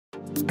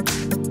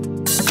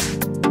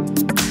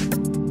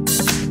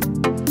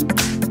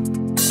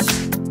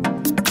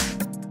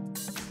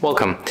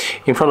Welcome.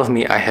 In front of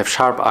me I have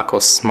Sharp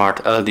Aquos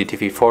Smart LED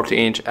TV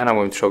 40-inch, and I'm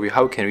going to show you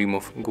how you can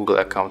remove Google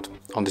account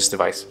on this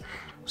device.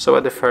 So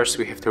at the first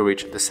we have to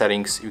reach the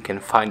settings. You can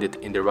find it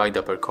in the right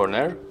upper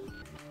corner.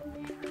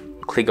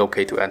 Click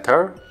OK to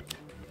enter.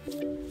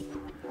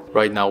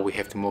 Right now we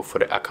have to move for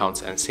the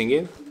accounts and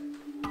singing.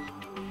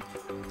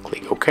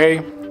 Click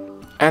OK,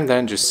 and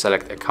then just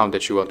select account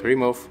that you want to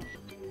remove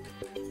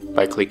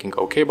by clicking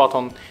OK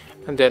button,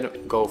 and then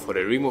go for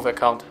the remove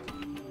account.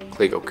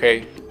 Click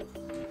OK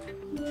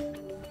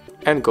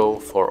and go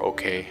for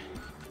OK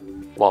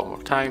one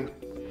more time.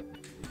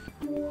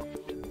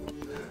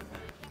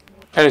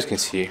 And as you can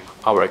see,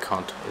 our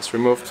account is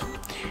removed,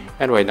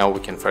 and right now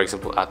we can, for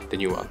example, add the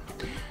new one.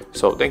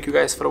 So thank you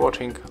guys for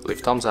watching.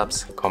 Leave thumbs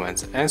ups,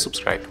 comments and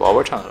subscribe to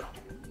our channel.